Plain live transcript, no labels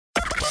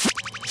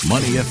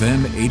Money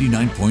FM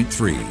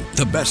 89.3,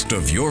 the best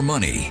of your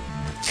money.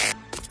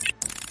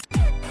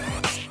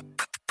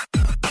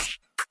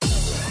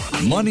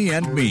 Money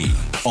and Me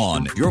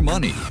on Your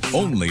Money,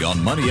 only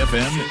on Money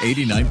FM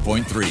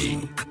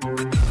 89.3.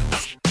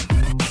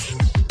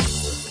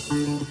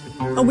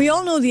 We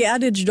all know the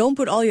adage, don't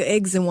put all your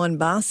eggs in one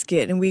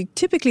basket. And we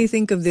typically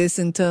think of this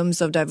in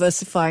terms of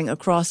diversifying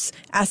across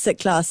asset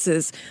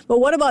classes. But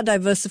what about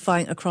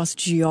diversifying across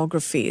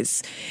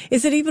geographies?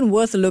 Is it even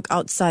worth a look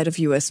outside of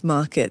U.S.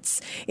 markets?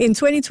 In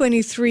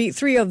 2023,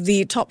 3 of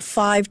the top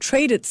 5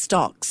 traded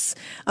stocks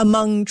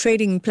among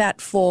trading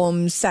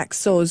platforms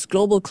Saxo's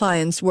global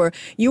clients were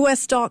U.S.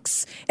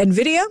 stocks,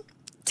 NVIDIA,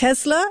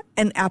 Tesla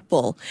and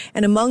Apple.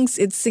 And amongst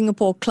its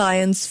Singapore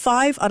clients,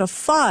 5 out of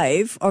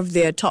 5 of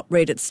their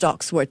top-rated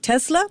stocks were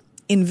Tesla,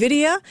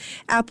 NVIDIA,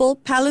 Apple,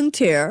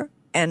 Palantir,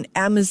 and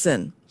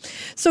Amazon.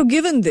 So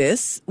given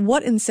this,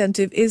 what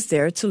incentive is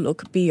there to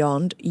look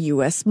beyond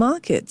U.S.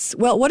 markets?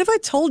 Well, what if I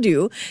told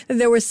you that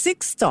there were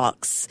 6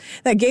 stocks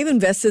that gave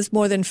investors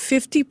more than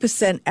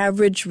 50%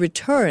 average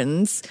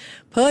returns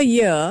per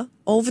year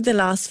over the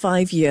last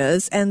 5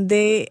 years, and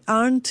they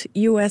aren't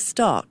U.S.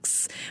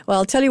 stocks? Well,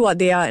 I'll tell you what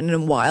they are in a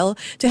while.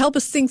 To help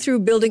us think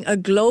through building a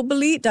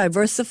globally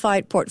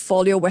diversified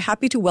portfolio, we're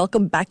happy to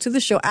welcome back to the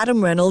show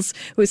Adam Reynolds,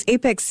 who is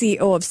Apex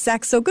CEO of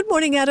Saxo. Good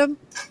morning, Adam.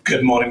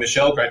 Good morning,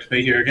 Michelle. Great to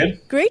be here again.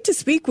 Great to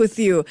speak with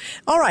you.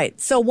 All right.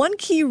 So one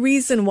key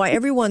reason why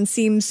everyone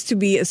seems to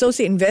be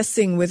associating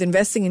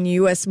investing in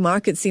U.S.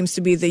 market seems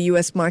to be the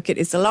U.S. market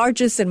is the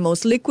largest and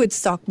most liquid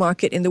stock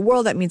market in the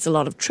world. That means a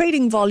lot of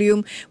trading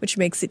volume, which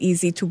makes it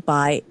easy to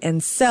buy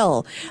and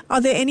sell. Are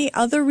there any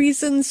other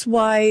reasons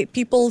why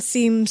people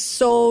seem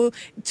so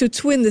to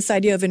twin this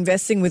idea of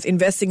investing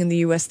in the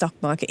U.S. stock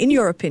market, in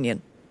your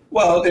opinion?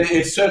 Well,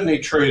 it's certainly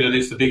true that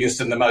it's the biggest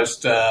and the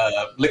most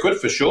liquid,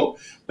 for sure,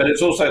 but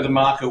it's also the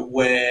market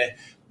where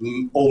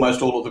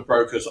almost all of the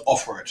brokers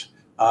offer it,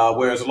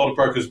 whereas a lot of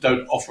brokers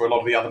don't offer a lot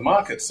of the other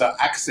markets. So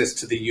access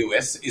to the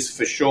US is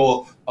for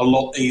sure a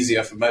lot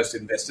easier for most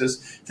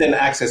investors than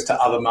access to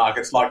other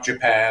markets like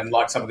Japan,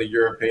 like some of the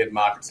European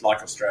markets,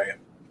 like Australia.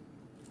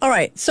 All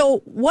right. So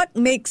what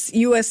makes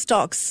U.S.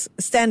 stocks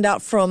stand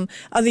out from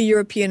other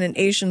European and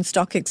Asian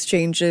stock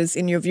exchanges,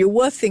 in your view,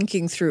 worth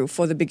thinking through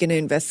for the beginner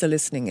investor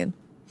listening in?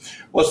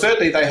 Well,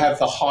 certainly they have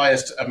the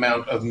highest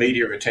amount of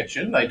media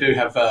attention. They do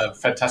have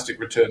fantastic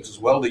returns as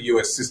well. The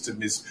US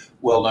system is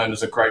well known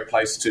as a great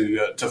place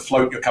to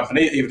float your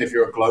company, even if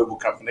you're a global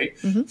company.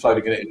 Mm-hmm.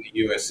 Floating it in the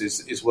US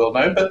is well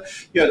known. But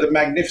the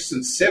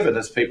Magnificent Seven,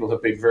 as people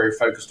have been very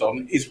focused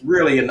on, is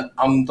really an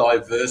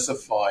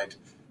undiversified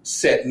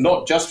set,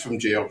 not just from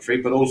geography,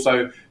 but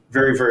also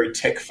very, very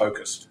tech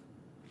focused.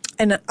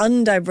 An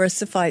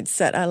undiversified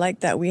set. I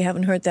like that. We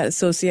haven't heard that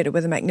associated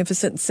with the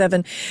Magnificent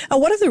Seven.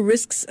 What are the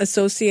risks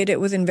associated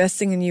with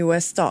investing in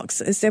U.S.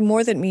 stocks? Is there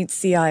more than meets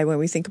the eye when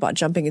we think about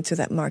jumping into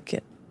that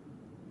market?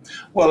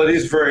 Well, it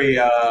is very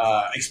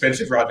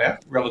expensive right now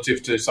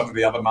relative to some of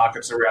the other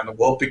markets around the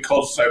world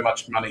because so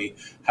much money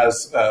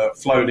has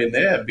flown in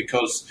there, and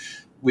because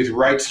with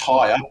rates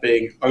higher,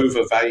 being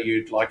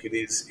overvalued like it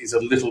is a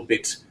little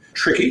bit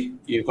tricky.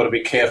 You've got to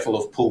be careful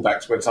of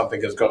pullbacks when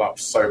something has gone up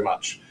so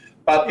much.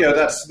 But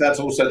that's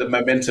also the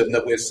momentum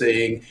that we're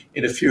seeing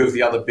in a few of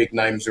the other big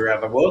names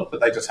around the world, but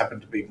they just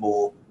happen to be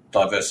more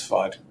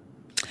diversified.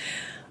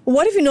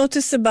 What have you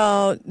noticed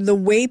about the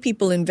way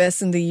people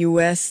invest in the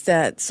US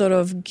that sort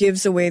of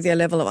gives away their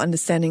level of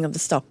understanding of the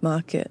stock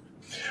market?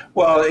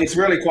 Well, it's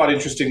really quite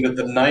interesting that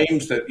the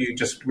names that you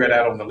just read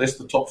out on the list,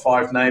 the top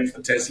 5 names,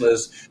 the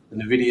Teslas, the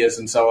NVIDIAs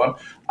and so on,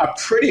 are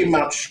pretty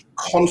much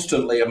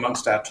constantly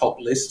amongst our top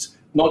lists,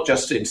 not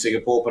just in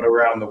Singapore, but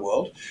around the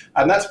world.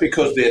 And that's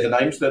because they're the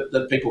names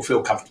that people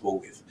feel comfortable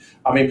with.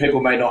 I mean,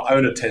 people may not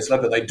own a Tesla,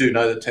 but they do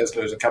know that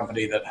Tesla is a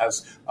company that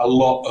has a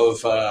lot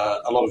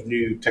of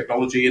new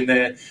technology in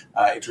there.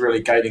 It's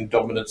really gaining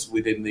dominance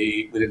within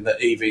the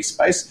EV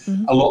space.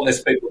 Mm-hmm. A lot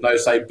less people know,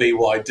 say,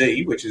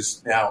 BYD, which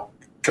is now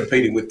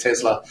competing with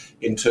Tesla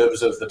in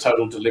terms of the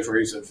total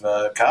deliveries of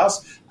cars,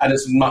 and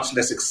it's much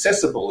less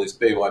accessible as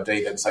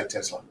BYD than, say,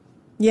 Tesla.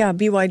 Yeah,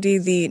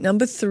 BYD, the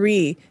number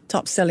 3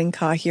 top-selling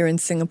car here in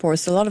Singapore.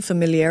 So a lot of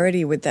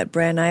familiarity with that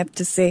brand, I have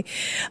to say.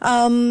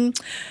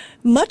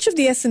 Much of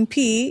the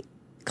S&P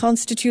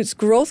constitutes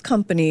growth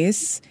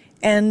companies,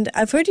 and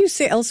I've heard you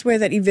say elsewhere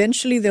that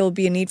eventually there will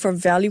be a need for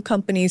value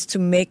companies to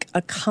make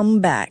a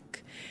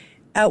comeback.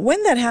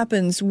 When that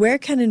happens, where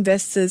can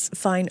investors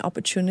find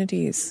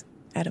opportunities,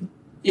 Adam?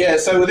 Yeah,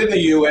 so within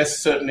the US,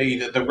 certainly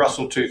the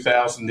Russell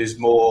 2000 is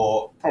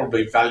more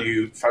probably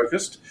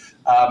value-focused,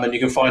 and you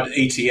can find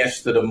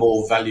ETFs that are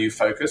more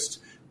value-focused.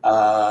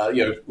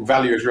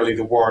 Value is really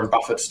the Warren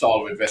Buffett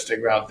style of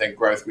investing rather than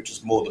growth, which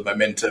is more the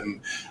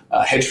momentum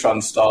hedge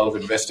fund style of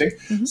investing.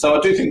 Mm-hmm. So I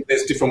do think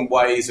there's different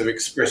ways of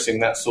expressing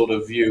that sort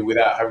of view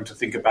without having to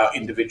think about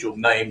individual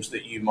names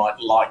that you might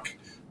like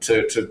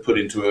to put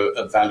into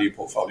a value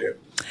portfolio.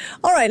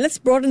 All right, let's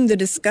broaden the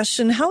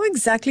discussion. How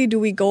exactly do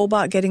we go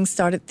about getting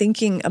started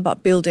thinking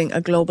about building a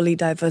globally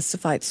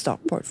diversified stock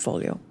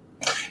portfolio?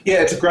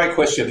 Yeah, it's a great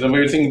question. And we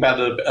were thinking about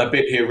it a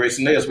bit here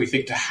recently as we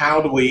think to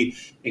how do we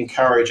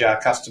encourage our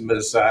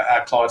customers,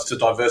 our clients to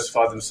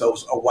diversify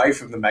themselves away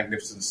from the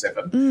Magnificent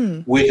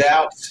Seven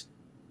without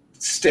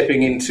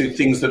stepping into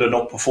things that are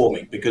not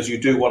performing, because you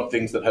do want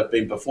things that have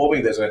been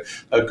performing. There's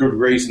a good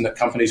reason that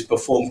companies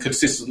perform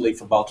consistently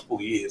for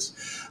multiple years.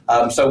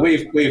 So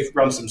we've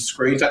run some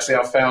screens. Actually,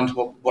 I found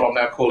what I'm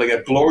now calling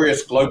a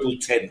glorious global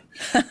 10,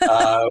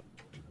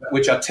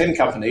 which are 10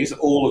 companies,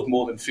 all of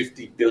more than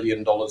 $50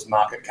 billion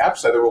market cap.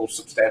 So they're all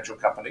substantial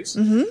companies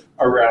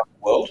around the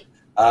world,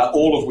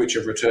 all of which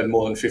have returned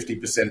more than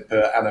 50%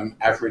 per annum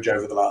average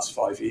over the last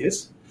 5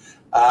 years,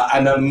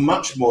 and are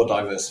much more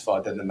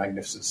diversified than the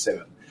Magnificent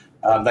Seven.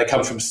 They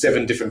come from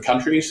 7 different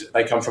countries.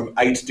 They come from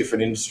 8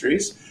 different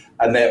industries,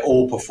 and they're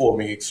all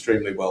performing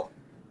extremely well.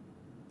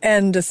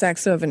 And does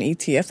Saxo have an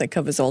ETF that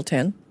covers all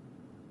 10?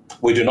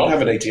 We do not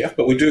have an ETF,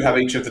 but we do have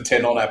each of the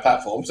 10 on our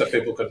platform, so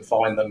people can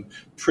find them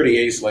pretty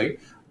easily,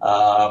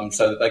 so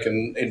that they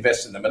can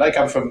invest in them. And they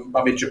come from,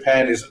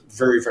 Japan is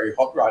very, very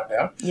hot right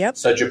now. Yep.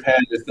 So Japan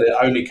is the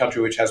only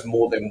country which has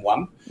more than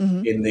one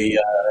in the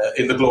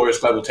Glorious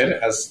Global 10.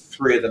 It has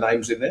 3 of the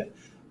names in there.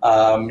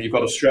 You've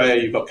got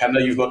Australia, you've got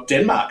Canada, you've got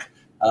Denmark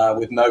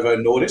with Novo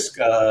Nordisk,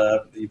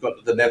 you've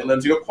got the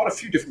Netherlands, you've got quite a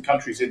few different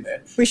countries in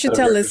there. We should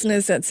tell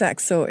listeners that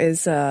Saxo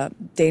is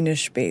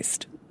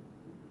Danish-based.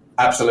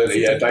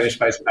 Absolutely, yeah,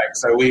 Danish-based bank.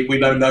 So we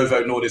know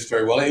Novo Nordisk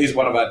very well. It is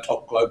one of our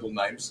top global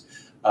names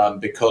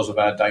because of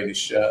our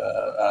Danish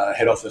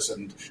head office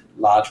and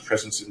large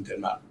presence in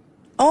Denmark.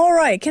 All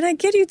right, can I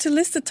get you to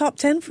list the top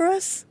 10 for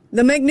us?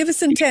 The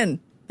Magnificent 10,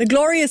 the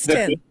Glorious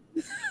 10.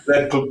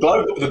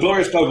 The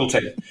Glorious Global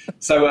 10.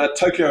 So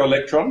Tokyo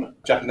Electron,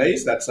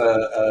 Japanese, that's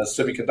a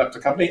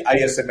semiconductor company.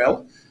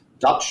 ASML,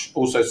 Dutch,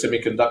 also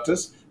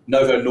semiconductors.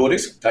 Novo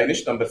Nordisk,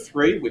 Danish, number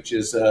 3, which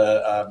is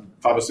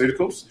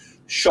pharmaceuticals.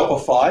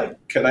 Shopify,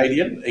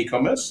 Canadian,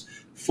 e-commerce.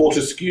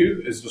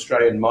 Fortescue is an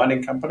Australian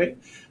mining company.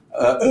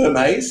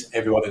 Hermes,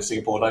 everyone in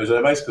Singapore knows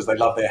Hermes because they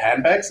love their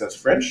handbags, that's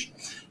French.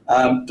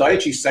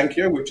 Daiichi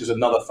Sankyo, which is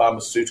another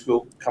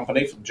pharmaceutical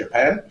company from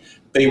Japan.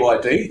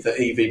 BYD, the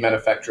EV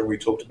manufacturer we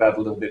talked about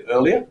a little bit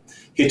earlier.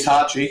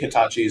 Hitachi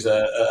is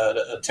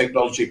a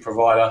technology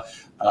provider,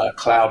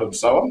 cloud and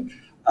so on.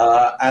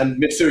 And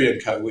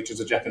Mitsui & Co., which is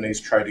a Japanese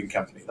trading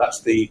company.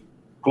 That's the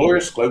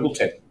Glorious Global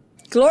 10.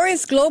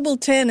 Glorious Global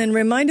 10, and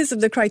remind us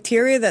of the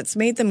criteria that's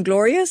made them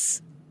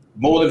glorious?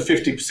 More than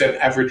 50%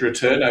 average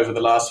return over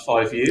the last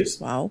 5 years.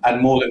 Wow.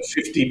 And more than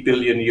 $50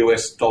 billion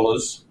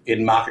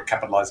in market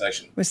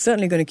capitalization. We're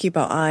certainly going to keep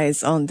our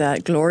eyes on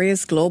that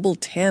Glorious Global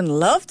 10.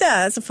 Love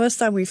that. That's the first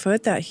time we've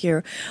heard that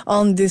here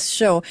on this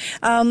show.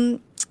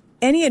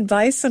 Any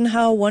advice on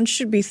how one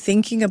should be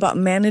thinking about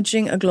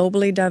managing a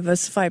globally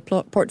diversified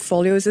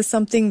portfolio? Is this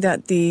something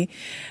that the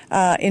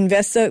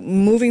investor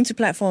moving to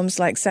platforms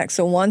like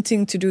Saxo,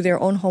 wanting to do their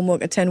own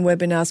homework, attend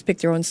webinars, pick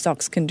their own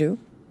stocks can do?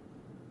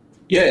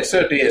 Yeah, it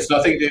certainly is. And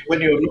I think that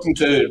when you're looking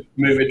to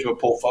move into a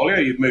portfolio,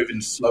 you move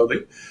in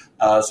slowly.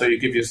 So you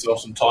give yourself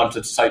some time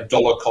to, say,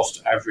 dollar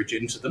cost average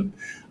into them.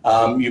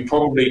 You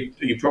probably,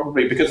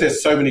 because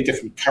there's so many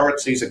different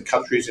currencies and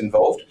countries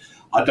involved,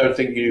 I don't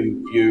think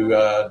you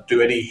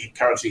do any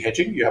currency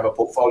hedging. You have a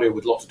portfolio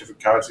with lots of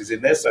different currencies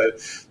in there, so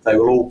they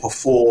will all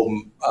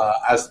perform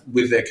as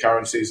with their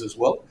currencies as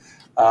well.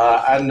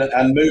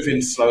 And move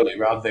in slowly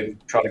rather than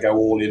trying to go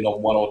all in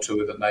on 1 or 2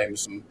 of the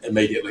names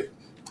immediately.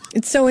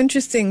 It's so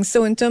interesting.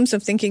 So in terms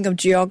of thinking of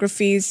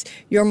geographies,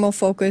 you're more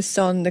focused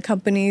on the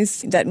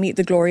companies that meet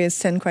the Glorious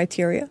 10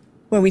 criteria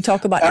when we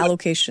talk about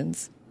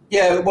allocations.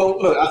 Yeah, well,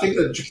 look, I think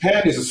that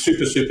Japan is a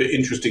super, super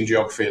interesting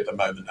geography at the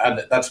moment,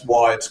 and that's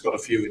why it's got a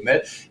few in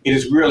there. It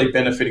is really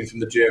benefiting from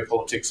the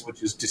geopolitics,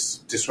 which is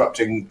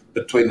disrupting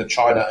between the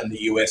China and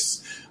the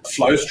US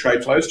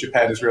trade flows.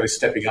 Japan is really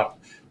stepping up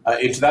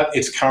into that.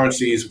 Its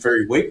currency is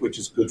very weak, which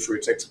is good for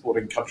its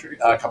exporting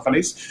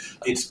companies.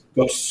 It's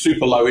got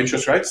super low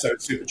interest rates, so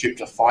it's super cheap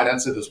to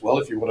finance it as well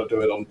if you want to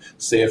do it on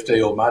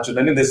CFD or margin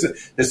lending.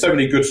 There's so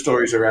many good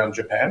stories around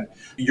Japan.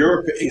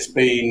 Europe has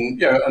been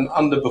an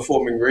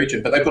underperforming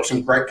region, but they've got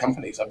some great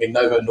companies. I mean,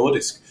 Novo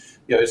Nordisk,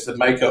 it's the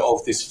maker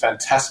of this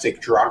fantastic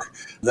drug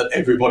that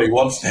everybody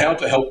wants now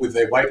to help with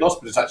their weight loss,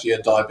 but it's actually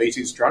a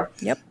diabetes drug.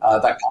 Yep.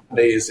 That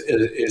company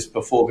is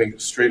performing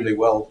extremely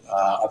well.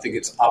 I think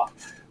it's up.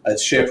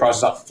 Its share price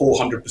is up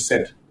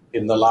 400%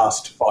 in the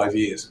last 5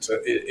 years. So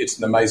it's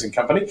an amazing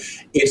company.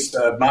 Its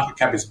market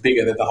cap is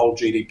bigger than the whole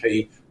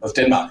GDP of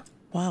Denmark.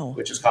 Wow.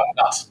 Which is kind of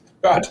nuts,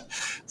 right?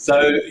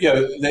 So,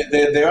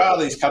 there are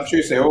these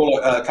countries. They're all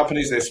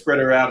companies. They're spread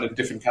around in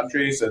different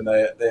countries, and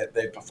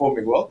they're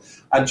performing well.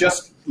 And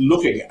just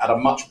looking at a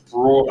much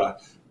broader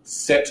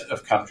set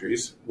of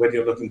countries when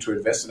you're looking to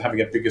invest and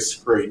having a bigger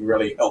screen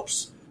really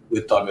helps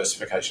with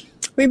diversification.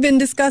 We've been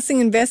discussing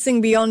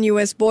investing beyond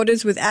U.S.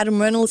 borders with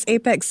Adam Reynolds,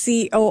 Apex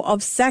CEO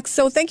of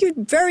Saxo. Thank you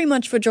very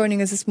much for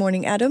joining us this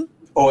morning, Adam.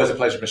 Always a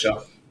pleasure,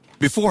 Michelle.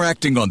 Before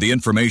acting on the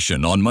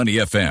information on Money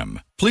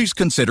FM, please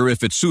consider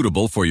if it's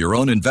suitable for your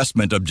own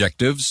investment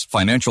objectives,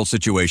 financial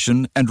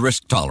situation, and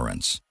risk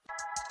tolerance.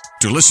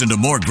 To listen to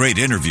more great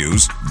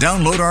interviews,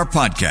 download our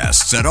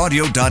podcasts at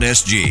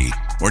audio.sg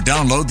or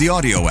download the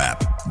audio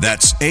app.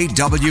 That's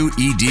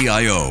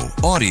AWEDIO,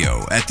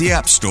 audio at the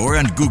App Store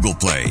and Google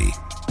Play.